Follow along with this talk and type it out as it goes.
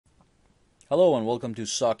Hello and welcome to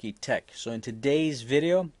sakitech. So in today's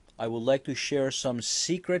video, I would like to share some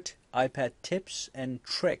secret iPad tips and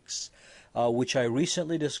tricks which I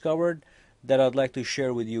recently discovered that I'd like to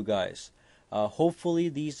share with you guys. Hopefully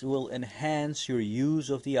these will enhance your use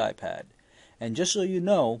of the iPad. And just so you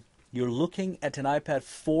know, you're looking at an iPad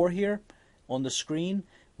 4 here on the screen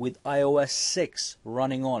with iOS 6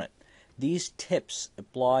 running on it. These tips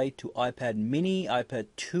apply to iPad mini, iPad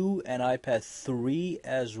 2, and iPad 3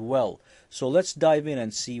 as well. So let's dive in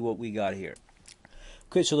and see what we got here.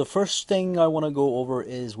 Okay, so the first thing I want to go over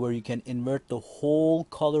is where you can invert the whole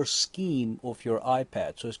color scheme of your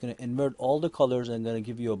iPad. So it's going to invert all the colors and going to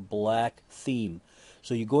give you a black theme.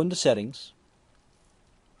 So you go into settings.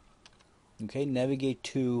 Okay, navigate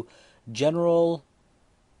to General,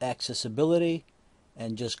 Accessibility,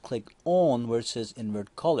 and just click on where it says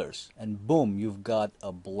invert colors, and boom, you've got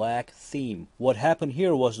a black theme. What happened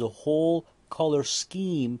here was the whole color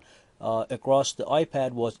scheme across the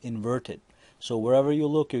iPad was inverted. So wherever you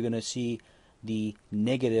look, you're going to see the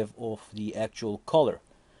negative of the actual color.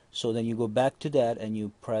 So then you go back to that and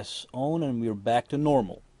you press on and we're back to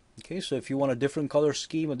normal. Okay, so if you want a different color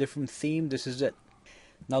scheme, a different theme, this is it.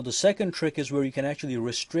 Now the second trick is where you can actually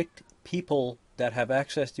restrict people that have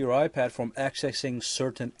access to your iPad from accessing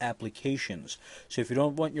certain applications. So if you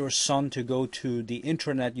don't want your son to go to the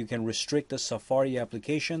internet, you can restrict the Safari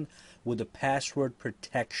application with the password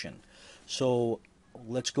protection. So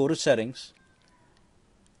let's go to settings,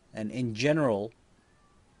 and in general,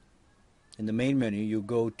 in the main menu, you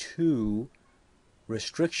go to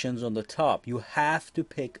restrictions on the top. You have to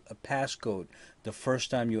pick a passcode the first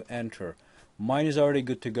time you enter. Mine is already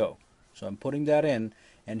good to go, so I'm putting that in.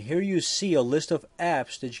 And here you see a list of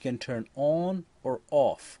apps that you can turn on or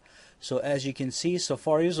off. So as you can see,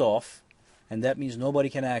 Safari is off, and that means nobody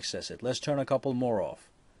can access it. Let's turn a couple more off.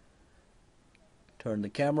 Turn the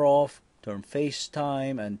camera off, turn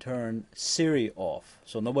FaceTime, and turn Siri off.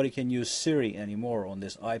 So nobody can use Siri anymore on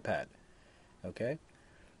this iPad. Okay?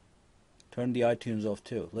 Turn the iTunes off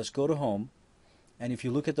too. Let's go to Home. And if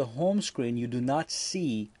you look at the home screen, you do not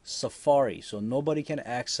see Safari. So nobody can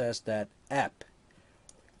access that app.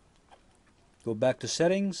 Go back to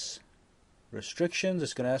settings, restrictions.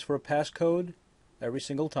 It's going to ask for a passcode every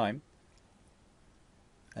single time.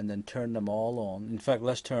 And then turn them all on. In fact,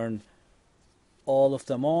 let's turn all of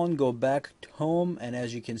them on. Go back to home, and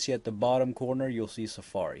as you can see at the bottom corner, you'll see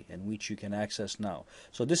Safari, and which you can access now.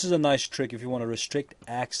 So this is a nice trick if you want to restrict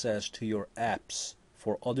access to your apps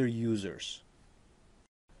for other users.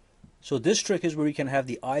 So this trick is where you can have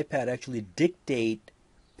the iPad actually dictate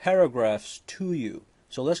paragraphs to you.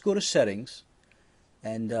 So let's go to settings.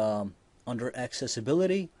 And under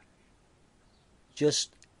accessibility,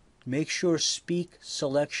 just make sure speak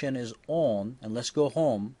selection is on, and let's go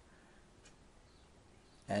home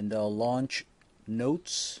and launch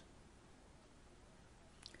notes,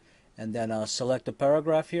 and then select a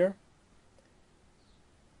paragraph here.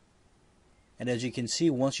 And as you can see,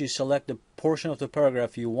 once you select the portion of the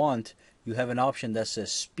paragraph you want, you have an option that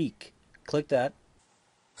says speak. Click that.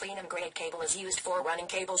 Platinum grade cable is used for running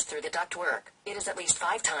cables through the ductwork. It is at least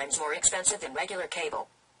 5 times more expensive than regular cable.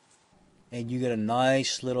 And you get a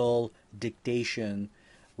nice little dictation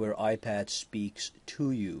where iPad speaks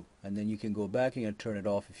to you. And then you can go back and turn it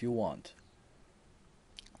off if you want.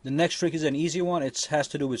 The next trick is an easy one. It has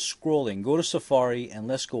to do with scrolling. Go to Safari and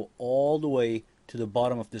let's go all the way to the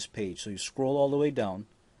bottom of this page. So you scroll all the way down.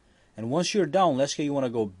 And once you're down, let's say you want to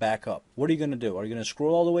go back up. What are you going to do? Are you going to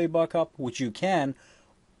scroll all the way back up? Which you can.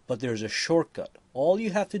 But there's a shortcut. All you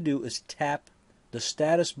have to do is tap the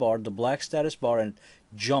status bar, the black status bar, and it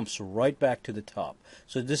jumps right back to the top.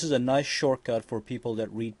 So this is a nice shortcut for people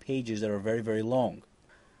that read pages that are very, very long.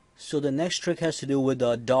 So the next trick has to do with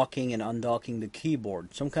docking and undocking the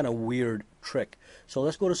keyboard. Some kind of weird trick. So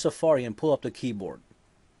let's go to Safari and pull up the keyboard.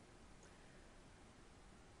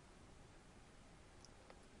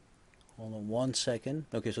 Hold on one second.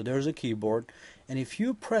 Okay, so there's a keyboard. And if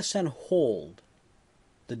you press and hold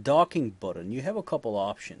the docking button, you have a couple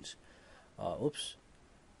options. You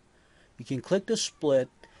can click the split,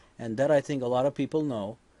 and that I think a lot of people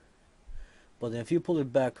know. But then if you pull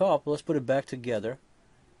it back up, let's put it back together.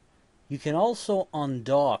 You can also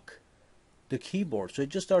undock the keyboard, so it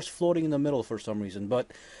just starts floating in the middle for some reason.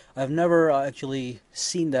 But I've never actually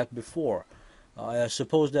seen that before. I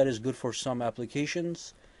suppose that is good for some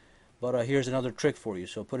applications. But here's another trick for you.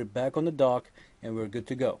 So put it back on the dock, and we're good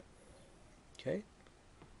to go. Okay.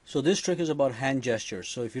 So this trick is about hand gestures.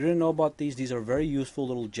 So if you didn't know about these are very useful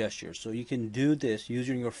little gestures. So you can do this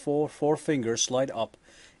using your four fingers, slide up,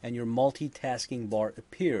 and your multitasking bar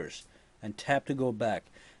appears, and tap to go back.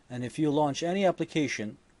 And if you launch any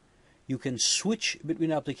application, You can switch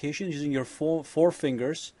between applications using your four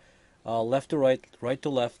fingers, left to right, right to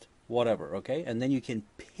left, whatever, okay? And then you can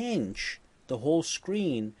pinch the whole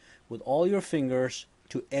screen with all your fingers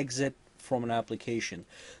to exit from an application.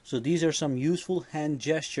 So these are some useful hand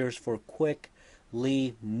gestures for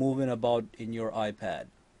quickly moving about in your iPad.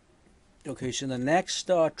 Okay, so the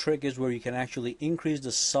next trick is where you can actually increase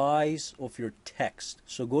the size of your text.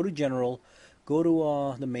 So go to General, go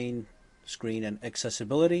to the main screen and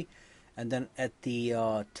Accessibility, and then at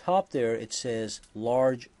the top there it says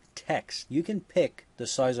Large Text. You can pick the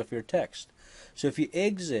size of your text. So if you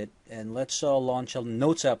exit and let's launch a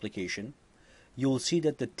Notes application, you'll see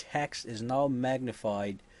that the text is now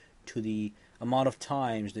magnified to the amount of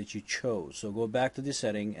times that you chose. So go back to the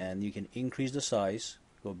setting and you can increase the size.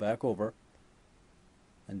 Go back over,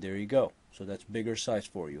 and there you go. So that's bigger size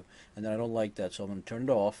for you. And then I don't like that, so I'm going to turn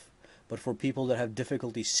it off. But for people that have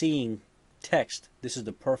difficulty seeing text, this is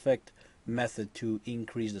the perfect method to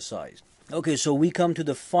increase the size. Okay, so we come to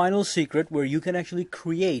the final secret where you can actually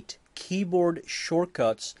create keyboard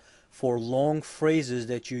shortcuts for long phrases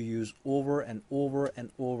that you use over and over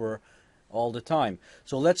and over all the time.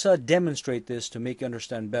 So let's demonstrate this to make you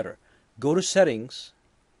understand better. Go to Settings,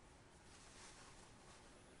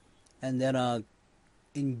 and then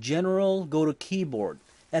in General, go to Keyboard.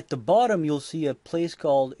 At the bottom, you'll see a place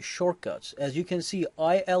called Shortcuts. As you can see,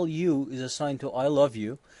 ILU is assigned to I Love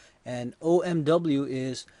You, and OMW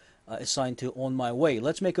is assigned to On My Way.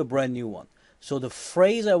 Let's make a brand new one. So the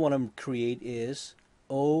phrase I want to create is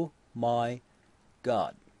Oh My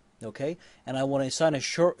God. Okay? And I want to assign a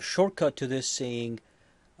shortcut to this saying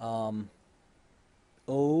OMG,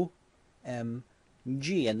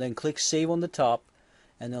 and then click Save on the top.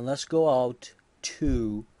 And then let's go out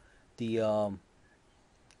to the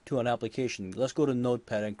to an application. Let's go to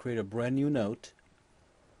Notepad and create a brand new note.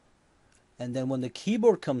 And then when the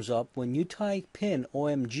keyboard comes up, when you type in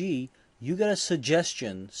OMG, you get a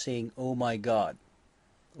suggestion saying oh my God.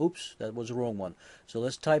 Oops, that was the wrong one. So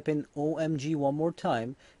let's type in OMG one more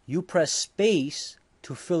time. You press space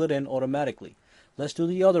to fill it in automatically. Let's do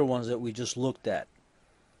the other ones that we just looked at.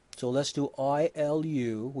 So let's do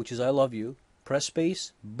ILU, which is I love you. Press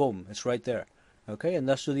space, boom, it's right there. Okay, and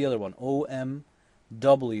let's do the other one.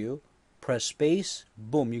 OMW, press space,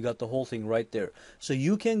 boom, you got the whole thing right there. So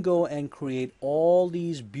you can go and create all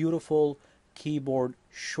these beautiful keyboard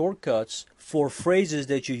shortcuts for phrases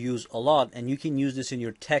that you use a lot, and you can use this in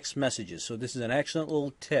your text messages. So this is an excellent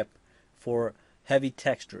little tip for heavy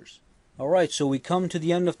texters. Alright, so we come to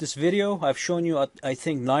the end of this video. I've shown you, I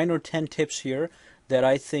think, 9 or 10 tips here that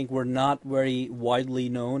I think were not very widely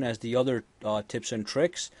known as the other tips and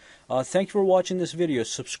tricks. Thank you for watching this video.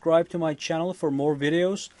 Subscribe to my channel for more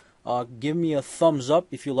videos. Give me a thumbs up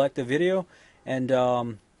if you like the video, and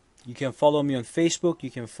you can follow me on Facebook.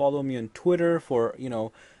 You can follow me on Twitter for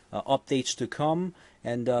updates to come.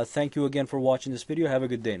 And thank you again for watching this video. Have a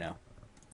good day now.